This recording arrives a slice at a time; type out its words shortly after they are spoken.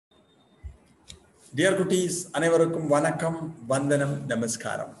Dear குட்டீஸ் அனைவருக்கும் வணக்கம் வந்தனம்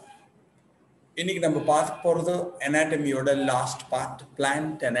நமஸ்காரம். இன்னைக்கு நம்ம பார்க்க போறது anatomy-யோட லாஸ்ட் பார்ட்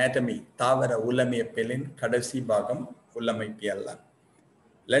plant anatomy தாவர உள்ளமைப்பியலின் கடைசி பாகம் உள்ளமைப்பியல்.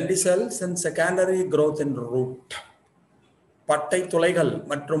 lenticels and secondary growth in root பட்டை துளைகள்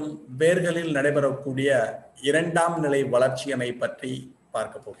மற்றும் வேர்களில் நடைபெறக்கூடிய இரண்டாம் நிலை வளர்ச்சியினை பற்றி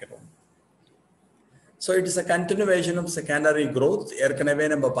பார்க்க போகிறோம். So it is a continuation of secondary growth. ஏற்கனவே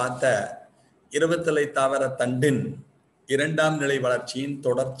நம்ம பார்த்த இருபத்தலை தாவர தண்டின் இரண்டாம் நிலை வளர்ச்சியின்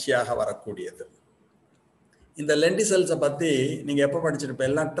தொடர்ச்சியாக வரக்கூடியது. இந்த லென்டிசெல்ஸை பற்றி நீங்கள் எப்போ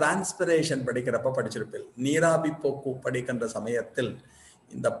படிச்சிருப்பீங்க? எல்லாம் டிரான்ஸ்பிரேஷன் படிக்கிறப்ப படிச்சிருப்பீங்க. நீராவி போக்கு படிக்கின்ற சமயத்தில்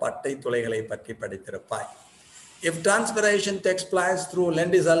இந்த பட்டை துளைகளை பற்றி படித்திருப்பாய். If transpiration takes place through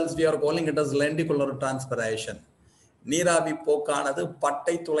lenticels, we are calling it as lenticular transpiration. நீராவி போக்கானது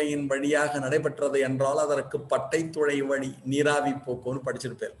பட்டை துளையின் வழியாக நடைபெற்றது என்றால் அதற்கு பட்டை துளை வழி நீராவி போக்குன்னு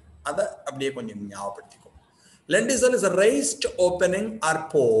படிச்சிருப்பேன். அதை அப்படியே கொஞ்சம் ஞாபகப்படுத்திக்கோ. Lenticel is a raised opening or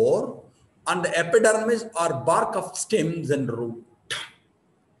pore on the epidermis or bark of stems and root.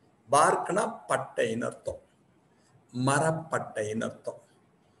 பார்க்னா பட்டைன்னு அர்த்தம், மரப்பட்டைன்னு அர்த்தம்.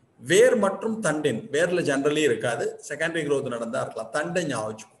 வேர் மற்றும் தண்டின், வேர்ல ஜெனரலி இருக்காது, செகண்டரி growth நடந்தா இருக்கலாம். தண்டை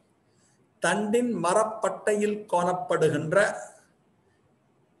ஞாபகம். தண்டின் மரப்பட்டையில் காணப்படுகின்ற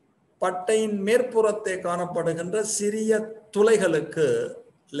பட்டையின் மேற்புறத்தை காணப்படுகின்ற சிறிய துளைகளுக்கு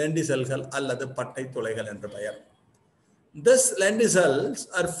லென்டிசெல்கள் அல்லது பட்டை துளைகள் என்று பெயர். This lenticels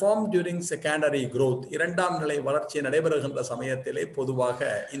are formed during secondary growth. இரண்டாம் நிலை வளர்ச்சி நடைபெறுகின்ற சமயத்திலே பொதுவாக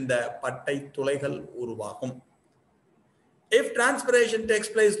இந்த பட்டை துளைகள் உருவாகும். If transpiration takes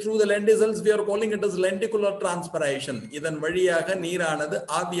place through the lenticels, we are calling it as lenticular transpiration. இதன் வழியாக நீரானது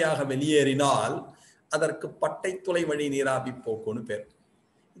ஆவியாக வெளியேறினால் அதற்கு பட்டை துளை வழி நீராவி போக்குன்னு பேர்.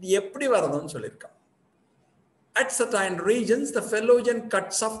 இது எப்படி வரணும்னு சொல்லியிருக்கான். At certain regions, the phyllogen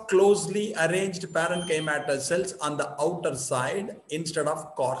cuts off closely arranged parenchyma cells on the outer side instead of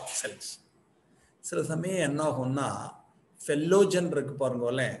cork cells. சில சமயம் என்ன ஆகும்னா phyllogen இருக்கு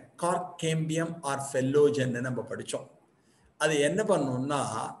பாருங்களே, cork cambium or phyllogen நம்ம படிச்சோம். அது என்ன பண்ணும்னா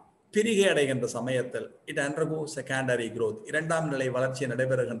பிரிகை அடைகின்ற சமயத்தில் it undergoes secondary growth. இரண்டாம் நிலை வளர்ச்சி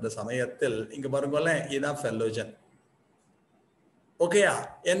நடைபெறுகின்ற சமயத்தில் இங்க பாருங்களேன், இதுதான் phyllogen. ஓகேயா?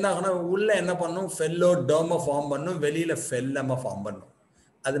 என்ன ஆகுனா உள்ள என்ன பண்ணும்? ஃபெல்லோடோமை ஃபார்ம் பண்ணும், வெளியில ஃபெல்லமை ஃபார்ம் பண்ணும்.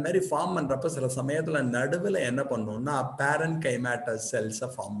 அது மாதிரி ஃபார்ம் பண்றப்ப சில சமயத்துல நடுவில் என்ன பண்ணும்னா பேரன்கைமேட்டா செல்ஸை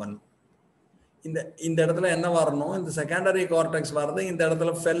ஃபார்ம் பண்ணும். இந்த இடத்துல என்ன வரணும்? இந்த செகண்டரி கார்டெக்ஸ் வருது, இந்த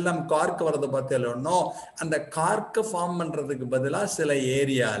இடத்துல ஃபெல்லம் கார்க் வருது பார்த்தீங்கன்னா அந்த கார்க்கை ஃபார்ம் பண்றதுக்கு பதிலாக சில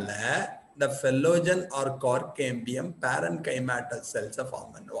ஏரியால இந்த phellogen R Garg cambium பேரன்கைமேட்டா செல்ஸை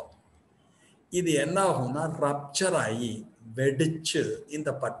form பண்ணுவோம். இது என்ன ஆகும்னா ரப்சர் ஆகி வெடிச்சு இந்த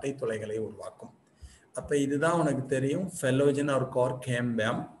பட்டை துளைகளை உருவாக்கும். அப்ப இதுதான் உனக்கு தெரியும் phellogen R Garg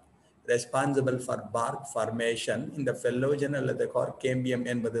cambium responsible for park formation. இந்த ஃபெல்லோஜன் அல்லது கார்க் கேம்பியம்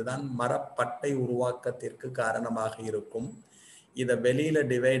என்பதுதான் மரப்பட்டை உருவாக்கத்திற்கு காரணமாக இருக்கும். இதை வெளியில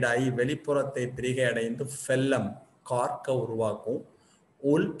டிவைட் ஆகி வெளிப்புறத்தை பிரிகை அடைந்து ஃபெல்லம் கார்க்கை உருவாக்கும்.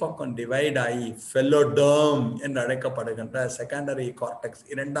 உள்பக்கம் டிவைட் ஆகி ஃபெல்லோடோம் என்று அழைக்கப்படுகின்ற செகண்டரி கார்டெக்ஸ்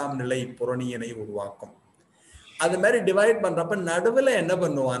இரண்டாம் நிலை புறணியினை உருவாக்கும். அது மாதிரி டிவைட் பண்றப்ப நடுவில் என்ன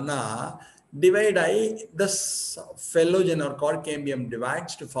பண்ணுவான்னா டிவைட் ஆகி this phyllogen or cork cambium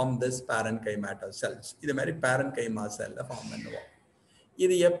divides to form this parenchyma cells. இது மாதிரி parenchyma cell ஃபார்ம் பண்ணுவோம்.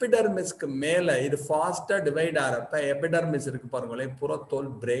 இது எபிடர்மிஸ்க்கு மேல இது ஃபாஸ்டா டிவைட் ஆகிறப்ப எபிடர்மிஸ் இருக்கு பாருங்களேன், புறத்தோல்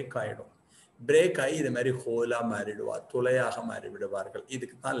பிரேக் ஆயிடும். பிரேக் ஆகி இது மாதிரி ஹோலா மாறிடுவா, துளையாக மாறி விடுவார்கள்.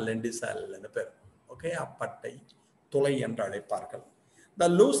 இதுக்கு தான் லென்டிசெல்னு பேர். ஓகே, அப்பட்டை துளை என்று அழைப்பார்கள். The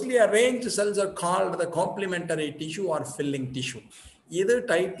loosely arranged cells are called the complementary tissue or filling tissue. இது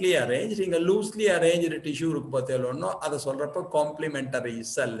tightly arranged, இங்க loosely arranged tissue இருக்கு பார்த்தீங்கன்னா அதை சொல்றப்ப complementary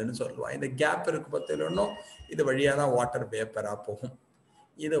cell ன்னு சொல்லுவாங்க. இந்த கேப் இருக்கு பார்த்தீங்கன்னா இது வழியா தான் வாட்டர் வேப்பரா போகும்.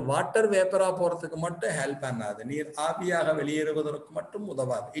 இது வாட்டர் வேப்பரா போறதுக்கு மட்டும் ஹெல்ப் பண்ணாது, நீர் ஆவியாக வெளியேறுவதற்கு மட்டும்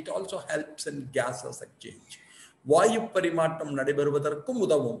உதவாது. It also helps in gases exchange. வாயு பரிமாற்றம் நடைபெறுவதற்கும்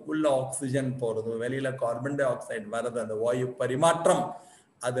உதவும். உள்ள ஆக்சிஜன் போறது, வெளியில கார்பன் டை ஆக்சைடு வரது, அந்த வாயு பரிமாற்றம்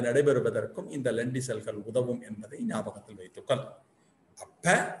அது நடைபெறுவதற்கும் இந்த லென்டிசெல்கள் உதவும் என்பதை ஞாபகத்தில் வைத்துக்கொள். அப்ப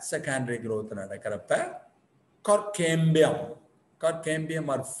செகண்டரி growth நடக்கிறப்ப கார்கேம்பியம்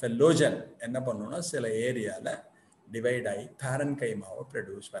ஆர் ஃபெல்லோஜன் என்ன பண்ணும்னா சில ஏரியால டிவைட் ஆகி பேரன்கைமாவை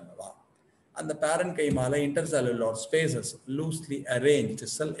ப்ரொடியூஸ் பண்ணுவான். அந்த பேரன்கைமால இன்டர்செல்லுலார் ஸ்பேசஸ் லூஸ்லி அரேஞ்ச்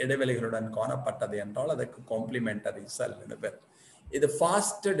செல் இடைவெளிகளுடன் காணப்பட்டது என்றால் அதுக்கு காம்ப்ளிமெண்டரி செல்னு பேர். இது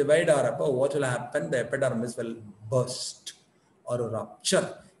fast divide ஆகிறப்ப what will happen? The epidermis will first ஒரு ரப்சர்.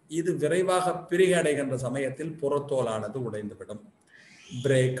 இது விரைவாக பிரிகை அடைகின்ற சமயத்தில் புறத்தோலானது உடைந்துவிடும்,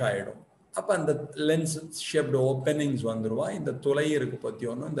 பிரேக் ஆயிடும். அப்போ அந்த லென்ஸ் ஷேப்டு ஓப்பனிங்ஸ் வந்துருவா. இந்த துளை இருக்கு பற்றி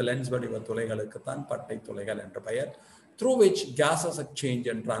ஒன்றும் இந்த லென்ஸ் வடிவ துளைகளுக்கு தான் பட்டை துளைகள் என்ற பெயர். through which gases exchange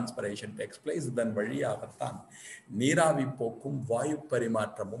and transpiration takes place. இதன் வழியாகத்தான் நீராவி போக்கும் வாயு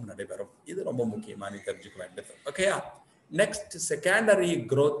பரிமாற்றமும் நடைபெறும். இது ரொம்ப முக்கியமாக நீ தெரிஞ்சுக்க வேண்டியது. ஓகேயா? Next secondary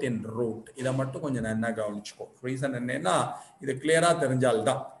growth in root. இதை மட்டும் கொஞ்சம் நல்லா கவனிச்சுக்கோ. ரீசன் என்னன்னா இது கிளியரா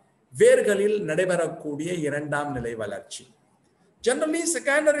தெரிஞ்சால்தான். வேர்களில் நடைபெறக்கூடிய இரண்டாம் நிலை வளர்ச்சி. Generally,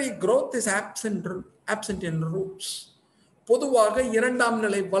 secondary growth is absent in roots. பொதுவாக இரண்டாம்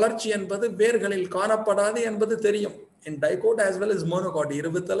நிலை வளர்ச்சி என்பது வேர்களில் காணப்படாது என்பது தெரியும். In DICOT as well as monocot,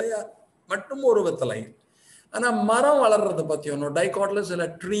 இருபத்தலை மற்றும் ஒரு வித்தலை. ஆனா மரம் வளர்றது பத்தி ஒன்றும் DICOTல சில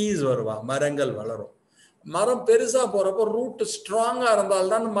ட்ரீஸ் வருவா, மரங்கள் வளரும். மரம் பெருசா போறப்போ ரூட் ஸ்ட்ராங்கா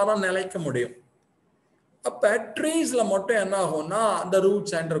இருந்தால்தான் மரம் நிலைக்க முடியும். அப்ப ட்ரீஸ்ல மட்டும் என்ன ஆகும்னா அந்த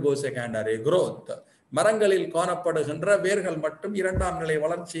ரூட்ஸ் அண்டர்கோ செகண்டரி growth. மரங்களில் காணப்படுகின்ற வேர்கள் மட்டும் இரண்டாம் நிலை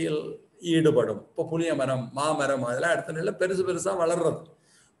வளர்ச்சியில் ஈடுபடும். இப்போ புளிய மரம், மாமரம் அதெல்லாம் அடுத்த நிலை பெருசு பெருசா வளர்றது.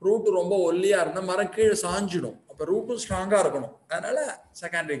 ரூட் ரொம்ப ஒல்லியா இருந்தால் மரம் கீழே சாஞ்சிடும். அப்போ ரூட்டும் ஸ்ட்ராங்கா இருக்கணும். அதனால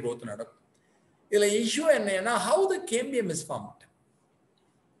செகண்டரி growth நடக்கும். இதுல இஷ்யூ என்னன்னா how the cambium is formed.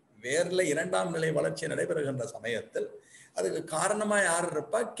 வேர்ல இரண்டாம் நிலை வளர்ச்சி நடைபெறுகின்ற சமயத்தில் அதுக்கு காரணமா யார்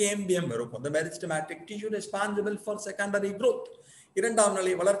இருப்பா? கேம்பியம் இருக்கும். The meristematic tissue responsible for secondary growth. இரண்டாம்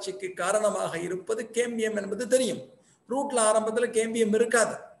நிலை வளர்ச்சிக்கு காரணமாக இருப்பது கேம்பியம் என்பது தெரியும். ரூட்ல ஆரம்பத்தில் கேம்பியம்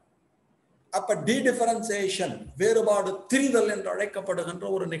இருக்காது. அப்ப டிடிஃபரன்சியேஷன், வேறுபாடு திரிதல் என்று அழைக்கப்படுகின்ற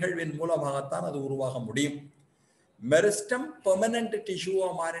ஒரு நிகழ்வின் மூலமாகத்தான் அது உருவாக முடியும். மெரிஸ்டம் பெர்மனன்ட் டிஷ்யூவா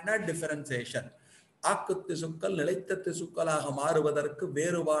மாறினா டிஃபரன்சியேஷன். ஆக்கு திசுக்கள் நிலைத்த திசுக்களாக மாறுவதற்கு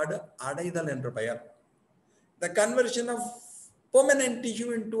வேறுபாடு அடைதல் என்று பெயர். The conversion of permanent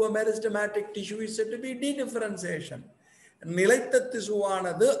tissue into a meristematic tissue is said to be dedifferentiation. நிலைத்த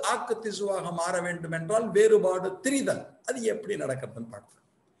திசுவானது ஆக்கு திசுவாக மாற வேண்டும் என்றால் வேறுபாடு திரிதல். அது எப்படி நடக்கிறதுன்னு பார்க்கலாம்.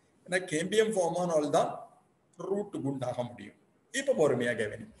 ஏன்னா கேம்பியம் ஃபார்ம் ஆனால் தான் ரூட் குண்டாக முடியும். இப்போ பொறுமையாக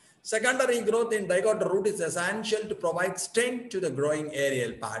கவனி. Secondary growth in DICOT root is essential to provide strength to the growing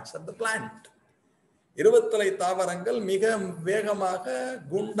aerial parts of the plant. இருபத்தலை தாவரங்கள் மிக வேகமாக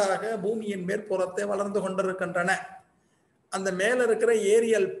குண்டாக பூமியின் மேற்புறத்தை வளர்ந்து கொண்டிருக்கின்றன. அந்த மேல இருக்கிற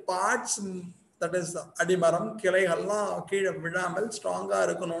ஏரியல் பார்ட்ஸ், தட் இஸ் அடிமரம், கிளைகள்லாம் கீழே விழாமல் ஸ்ட்ராங்கா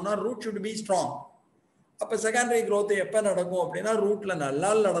இருக்கணும்னா ரூட் ஷுட் பி ஸ்ட்ராங். அப்ப செகண்டரி growth எப்ப நடக்கும் அப்படின்னா ரூட்ல நல்லா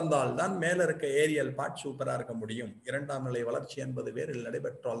நடந்தால் தான் மேல இருக்க ஏரியல் பார்ட் சூப்பரா இருக்க முடியும். இரண்டாம் நிலை வளர்ச்சி என்பது வேரில்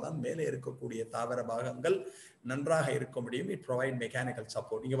நடைபெற்றால் தான் மேலே இருக்கக்கூடிய தாவர பாகங்கள் நன்றாக இருக்க முடியும். It provide mechanical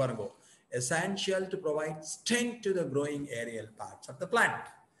support. இங்க பாருங்க, essential to provide strength to the growing aerial parts of the plant.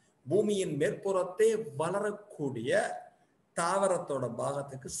 பூமியின் மேற்புறத்தை வளரக்கூடிய தாவரத்தோட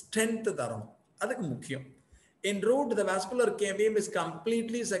பாகத்துக்கு ஸ்ட்ரென்த் தரணும். அதுக்கு முக்கியம். In root, the vascular cambium is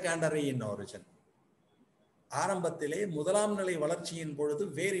completely secondary in origin. ஆரம்பத்திலே முதலாம் நிலை வளர்ச்சியின் பொழுது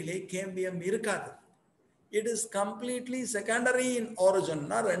வேரிலே கேம்பியம் இருக்காது. It is completely secondary in origin.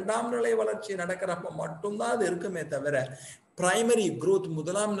 இரண்டாம் நிலை வளர்ச்சி நடக்கிறப்ப மட்டும்தான் அது இருக்குமே தவிர primary growth,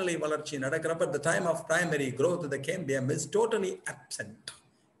 முதலாம் நிலை வளர்ச்சி நடக்கிறப்ப at the time of primary growth the cambium is totally absent.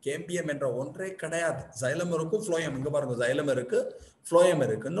 Cambium என்ற ஒன்றே கிடையாது. சைலம் இருக்கும், ஃப்ளோயம். இங்க பாருங்க, சைலம் இருக்கு, ஃப்ளோயம்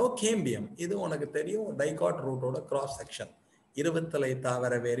இருக்கு, நோ கேம்பியம். இது உனக்கு தெரியும். DICOT ரூட்டோட கிராஸ் செக்ஷன், இருபத்தலை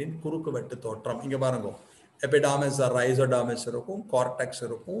தாவர வேரின் குறுக்கு வெட்டு தோற்றம். இங்க பாருங்க, எபிடாமிஸ் ஆர் ரைசோடாமிஸ் இருக்கும், கார்டெக்ஸ்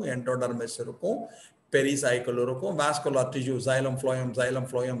இருக்கும், என்டோடர்மிஸ் இருக்கும், பெரிசைக்கிள் இருக்கும், vascular tissue, xylem phloem, xylem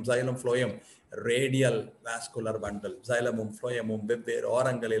phloem, xylem phloem, radial vascular bundle. சைலமும் ஃப்ளோயமும் வெவ்வேறு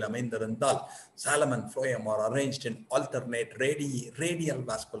ஓரங்களில் அமைந்திருந்தால் xylem and phloem are arranged in alternate radial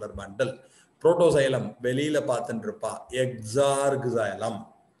vascular bundle. Protoxylem வெளியில பார்த்துட்டு இருப்பா, exarch xylem.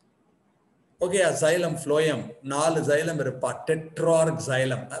 Okay, xylem phloem 4 xylem இருப்பா, டெட்ரார்க்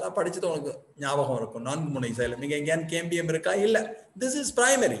சைலம். அதெல்லாம் படிச்சது உங்களுக்கு ஞாபகம் இருக்கும். 4 முனை சைலம். இங்க எங்கேயான் கேம்பியம் இருக்கா? இல்ல. This is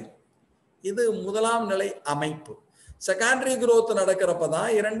primary. இது முதலாம் நிலை அமைப்பு. செகண்டரி growth நடக்கிறப்பதான்,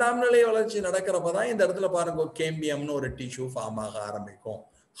 இரண்டாம் நிலை வளர்ச்சி நடக்கிறப்பதான் இந்த இடத்துல பாருங்க கேம்பியம்னு ஒரு டிஷ்யூ ஃபார்ம் ஆக ஆரம்பிக்கும்.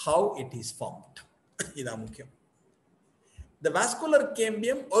 How it is formed, இதான் முக்கியம். The vascular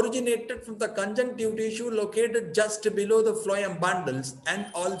cambium originated from the conjunctive tissue located just below the phloem bundles and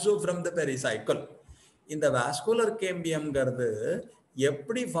also from the pericycle. இந்த vascular cambiumங்கிறது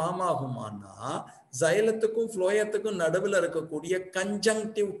எப்படி ஃபார்ம் ஆகுமானா சைலத்துக்கும் ஃப்ளோயத்துக்கும் நடுவில் இருக்கக்கூடிய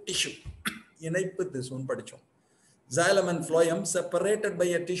conjunctive tissue, இணைப்பு திசுன்னு படிச்சோம். Xylem and phloem separated by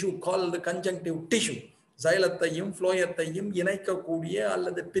a tissue called the conjunctive tissue. Xyletத்தையும் phloemத்தையும் இணைக்கக்கூடிய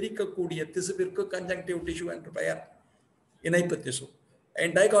அல்லது பிரிக்கக்கூடிய திசுவிற்கு conjunctive tissue என்று பெயர், இணைப்பு திசு.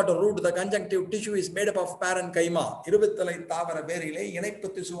 In DICOT root, the conjunctive tissue is made up of parenchyma. இருபத்தலை தாவர வேரிலே இணைப்பு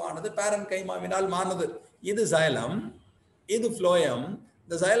திசுவானது parenchymaவினால் மானது. இது xylem, இது phloem.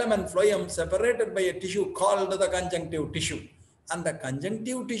 The xylem and phloem separated by a tissue called the conjunctive tissue. அந்த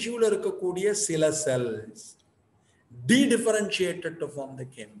கன்ஜங்டிவ் டிஷ்யூல இருக்கக்கூடிய சில cells dedifferentiated to form the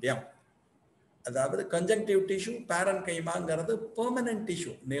cambium. அதாவது conjunctive tissue parenchymaங்கிறது permanent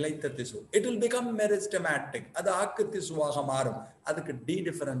tissue, நிலைத்த tissue. It will become meristematic. அது ஆக்கு திசுவாக மாறும். அதுக்கு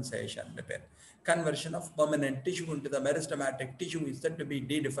dedifferentiation பேர். Conversion of permanent tissue into the meristematic tissue is said to be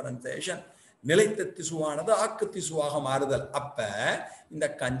dedifferentiation. நிலைத்த திசுவானது ஆக்கு திசுவாக மாறுதல். அப்ப இந்த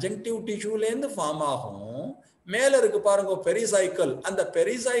conjunctive tissue-ல இருந்து ஃபார்ம் ஆகும். மேல இருக்கு பாருங்க பெரிசைக்கிள், அந்த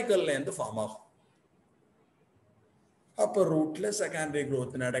பெரிசைக்கிள்ல இருந்து ஃபார்ம் ஆகும். அப்போ ரூட்ல செகண்டரி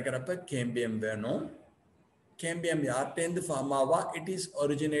growth நடக்கிறப்ப கேம்பியம் வேணும். Cambium யார்ட்டேந்து form Aava? It is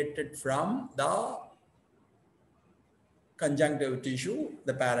originated from the conjunctive tissue,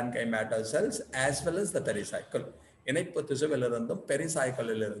 the parenchyma cells as well as the pericycle. இணைப்பு திசுவிலிருந்தும்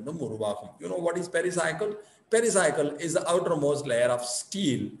பெரிசைக்கிளிலிருந்தும் உருவாகும். You know what is pericycle? Pericycle is the outermost layer of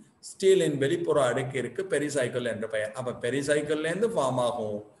steel. ஸ்டீலின் வெளிப்புற அடுக்கு இருக்கு pericycle என்ற பெயர். அப்ப பெரிசைக்கிள்ல இருந்து form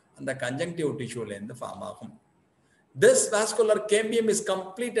ஆகும், அந்த conjunctive tissue-ல இருந்து ஃபார்ம் ஆகும். This vascular cambium is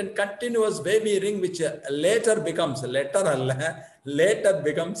complete and continuous wavy ring which later becomes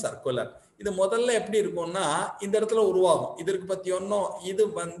circular. இது முதல்ல எப்படி இருக்கும்னா இந்த இடத்துல உருவாகும். இதற்கு பத்தி ஒன்னும் இது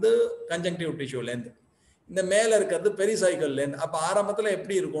வந்து conjunctive tissue ல இருந்து, இந்த மேல இருக்கிறது பெரிசைக்கிள்ல இருந்து. அப்ப ஆரம்பத்துல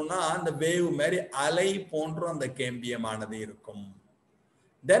எப்படி இருக்கும்னா அந்த வேவ் மாதிரி அலை போன்ற அந்த கேம்பியம் ஆனது இருக்கும்.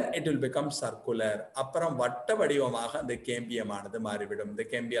 Then it will become circular. அப்புறம் வட்ட வடிவமாக அந்த கேம்பியம் ஆனது மாறிவிடும். இந்த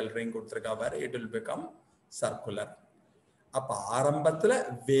கேம்பியல் ரிங் கொடுத்திருக்கா பாரு, it will become circular. அப்ப ஆரம்பத்துல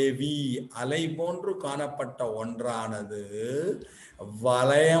வேவி அலை போன்று காணப்பட்ட ஒன்றானது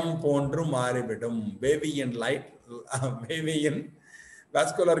வளையம் போன்று மாறிவிடும். வேவியின்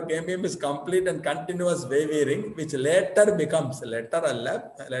vascular cambium is complete and continuous wavy ring which later becomes, later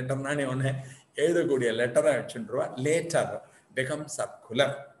நீ ஒன்னு எழுதக்கூடிய லெட்டரை வச்சுருவா, later becomes circular.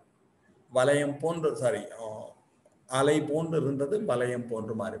 வளையம் போன்று அலை போன்று இருந்தது வளையம்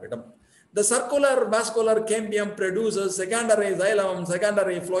போன்று மாறிவிடும். The circular vascular cambium produces secondary xylem,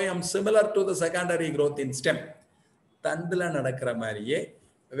 secondary phloem similar to the secondary growth in stem. தண்டுல நடக்கிற மாதிரியே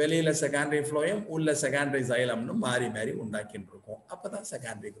வெளியில secondary phloem உள்ள secondary xylemனு மாறி மாறி உண்டாக்கிட்டு இருக்கும். அப்பதான்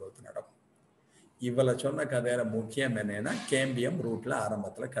secondary growth நடக்கும். இவ்வளவு சொன்ன கதையில முக்கியம் என்னன்னா கேம்பியம் ரூட்ல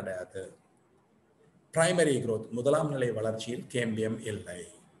ஆரம்பத்துல கிடையாது. பிரைமரி growth முதலாம் நிலை வளர்ச்சியில் கேம்பியம் இல்லை.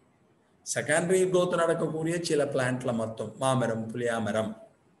 செகண்டரி growth நடக்கக்கூடிய சில பிளான்ட்ல மட்டும், மாமரம், புளியாமரம்,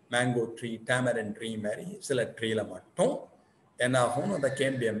 மேங்கோ ட்ரீ, டேமரின் ட்ரீ மாதிரி சில ட்ரீல மட்டும் என்ன ஆகும், அந்த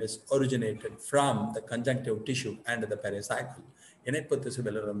cambium is originated from the connective tissue and the pericycle. இணைப்பு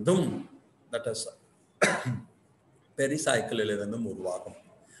திசுவிலிருந்தும் தட் இஸ் பெரிசைக்கிளிலிருந்தும் உருவாகும்.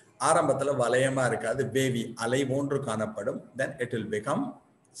 ஆரம்பத்தில் வளையமா இருக்காது, வேவி அலை போன்று காணப்படும். Then it will become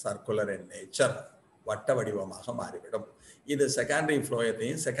circular in nature, வட்ட வடிவமாக மாறிவிடும். இது செகண்டரி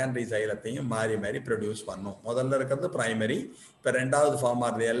ஃப்ளோயத்தையும் செகண்டரி சைலத்தையும் மாறி மாறி ப்ரொடியூஸ் பண்ணும். முதல்ல இருக்கிறது பிரைமரி, இப்போ ரெண்டாவது ஃபார்ம்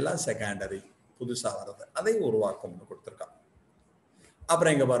ஆகிறது எல்லாம் செகண்டரி, புதுசாக வர்றது அதை உருவாக்கும்னு கொடுத்துருக்கான்.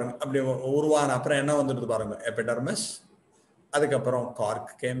 அப்புறம் இங்கே பாருங்க, அப்படி உருவான அப்புறம் என்ன வந்துடுது பாருங்க, எபிடர்மிஸ், அதுக்கப்புறம்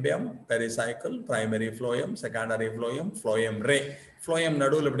Garg cambium, pericycle, primary phloem, secondary phloem, phloem ரே. ஃப்ளோயம்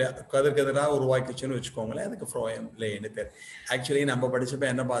நடுவில் இப்படி கதிர்கதிராக உருவாக்கிச்சுன்னு வச்சுக்கோங்களேன், அதுக்கு ஃப்ளோயம் லேன்னு பேர். ஆக்சுவலி நம்ம படிச்சப்ப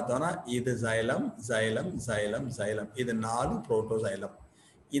என்ன பார்த்தோம்னா இது சைலம், சைலம், சைலம், சைலம், இது 4 புரோட்டோசைலம்.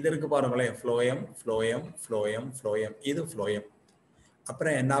 இது இருக்கு பாருங்களேன், ஃப்ளோயம், ஃப்ளோயம், ஃப்ளோயம், ஃப்ளோயம், இது ஃப்ளோயம்.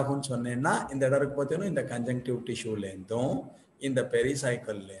 அப்புறம் என்ன ஆகும்னு சொன்னேன்னா இந்த இடம் இருக்கு பார்த்தீங்கன்னா இந்த கன்ஜங்டிவ் டிஷ்யூலேருந்தும் இந்த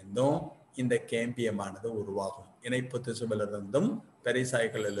பெரிசைக்கிள்லேருந்தும் இந்த கேம்பியமானது உருவாகும். இணைப்பு திசுவிலிருந்தும்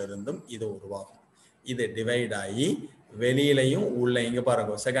பெரிசைக்கிளிலிருந்தும் இது உருவாகும். இது டிவைட் ஆகி வெளியிலையும் உள்ள இங்க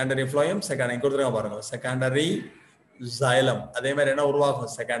பாருங்க செகண்டரி ஃப்ளோயம், செகண்டரி கொடுத்துருங்க பாருங்க செகண்டரி சைலம், அதே மாதிரி என்ன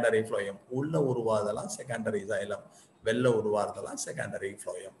உருவாகும் செகண்டரி ஃப்ளோயம், உள்ள உருவாதெல்லாம் செகண்டரி சைலம், வெளில உருவாதெல்லாம் செகண்டரி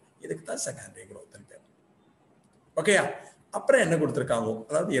ஃப்ளோயம். இதுக்கு தான் செகண்டரி growth பேர். ஓகேயா? அப்புறம் என்ன கொடுத்துருக்காங்க,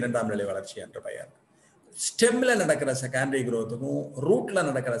 அதாவது இரண்டாம் நிலை வளர்ச்சி என்ற பெயர். ஸ்டெம்ல நடக்கிற செகண்டரி growthக்கும் ரூட்ல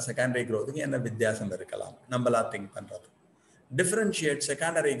நடக்கிற செகண்டரி growthக்கும் என்ன வித்தியாசம் இருக்கலாம் நம்மளா திங்க் பண்றது. Differentiate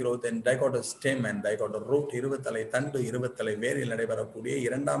secondary growth in DICOT stem and DICOT root, இருபத்தலை தண்டு, இருபத்தலை வேரில் நடைபெறக்கூடிய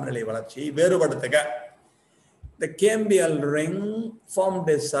இரண்டாம் நிலை வளர்ச்சியை வேறுபடுத்துக. The cambial ring formed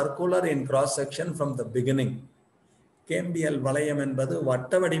a circular in cross section from the beginning. cambial வளையம் என்பது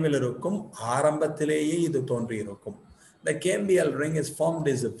வட்ட வடிவில் இருக்கும், ஆரம்பத்திலேயே இது தோன்றி இருக்கும். The cambial ring is formed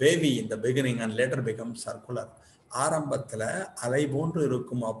as wavy in the beginning and later becomes circular. ஆரம்பத்துல அலை போன்று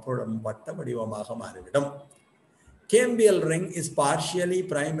இருக்கும், அப்புறம் வட்ட வடிவமாக மாறிவிடும். Cambial ring is partially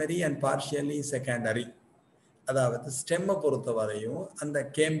primary and partially secondary. அதாவது ஸ்டெம்மை பொறுத்தவரையும் அந்த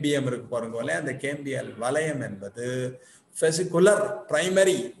கேம்பியம் இருக்கு பாருங்களே, அந்த கேம்பியல் வளையம் என்பது ஃபெசிகுலர்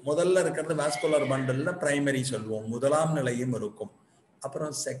பிரைமரி, முதல்ல இருக்கிறது வாஸ்குலர் பண்டல்ல பிரைமரி சொல்லுவோம், முதலாம் நிலையும் இருக்கும்.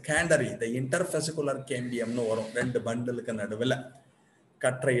 அப்புறம் செகண்டரி இந்த இன்டர்ஃபெசிகுலர் கேம்பியம்னு வரும், 2 பண்டிலுக்கு நடுவில்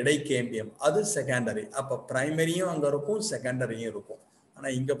கற்ற இடை கேம்பியம், அது செகண்டரி. அப்போ பிரைமரியும் அங்கே இருக்கும், செகண்டரியும் இருக்கும்.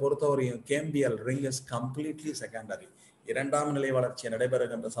 ஆனால் இங்கே பொறுத்தவரையும் cambial ring is completely secondary. 2ஆம் நிலை வளர்ச்சி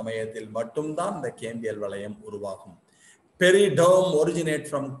நடைபெறுகின்ற சமயத்தில் மட்டும்தான் இந்த கேம்பியல் வளையம் உருவாகும். பெரிடோம் originate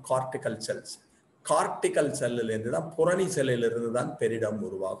from cortical cells. Cortical செல்லிலிருந்து தான், புறணி செல்லிலிருந்து தான் பெரிடோம்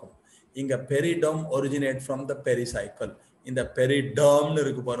உருவாகும். இங்க பெரிடோம் ஒரிஜினேட் ஃப்ரம் த பெரிசைக்கிள். இந்த பெரிடோம்னு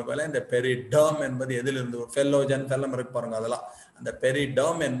இருக்கு பாருங்க, இந்த பெரிடோம் என்பது எதிலிருந்து, ஃபெல்லோஜன் ஃபெல்லம் இருக்கு பாருங்க, அதெல்லாம் அந்த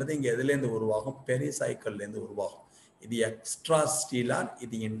பெரிடோம் என்பது இங்க எதிலிருந்து உருவாகும், பெரிசைக்கிள்லேருந்து உருவாகும். இது எக்ஸ்ட்ரா ஸ்டீலார்,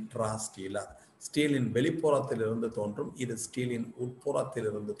 இது இன்ட்ரா ஸ்டீலார். ஸ்டீலின் வெளிப்புறத்திலிருந்து தோன்றும், இது ஸ்டீலின்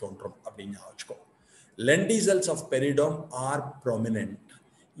உட்புறத்திலிருந்து தோன்றும் அப்படின்னு வச்சுக்கோ. லென்டிசெல்ஸ் ஆஃப் பெரிடோம் ஆர் ப்ரொமினென்ட்.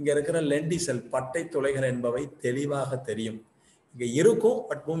 இங்க இருக்கிற லென்டிசெல் பட்டை துளைகள் என்பவை தெளிவாக தெரியும். இங்க இருக்கும்,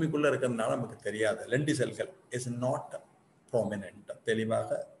 பட் பூமிக்குள்ள இருக்கிறதுனால நமக்கு தெரியாது. லென்டிசெல்கள் இஸ் நாட் ப்ரொமினென்ட், தெளிவாக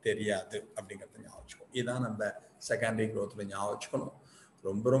தெரியாது அப்படிங்கிறது ஞாபகம் வச்சுக்கணும். இதுதான் நம்ம செகண்டரி க்ரோத்ல ஞாபகம் வச்சுக்கணும்.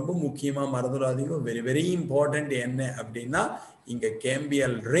 ரொம்ப ரொம்ப முக்கியமா மறந்துடாதீங்க, வெரி வெரி இம்பார்ட்டன்ட். என்ன அப்படின்னா, இங்க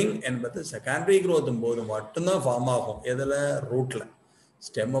கேம்பியல் ரிங் என்பது செகண்டரி க்ரோத்தும் போது மட்டும்தான் ஃபார்ம் ஆகும். எதுல, ரூட்ல.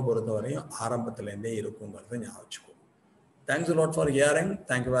 ஸ்டெம்மை பொறுத்தவரையும் ஆரம்பத்துல இருந்தே இருக்குங்கிறது ஞாபகம் வச்சுக்கோ. Thanks a lot for hearing.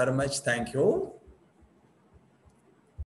 Thank you very much. Thank you.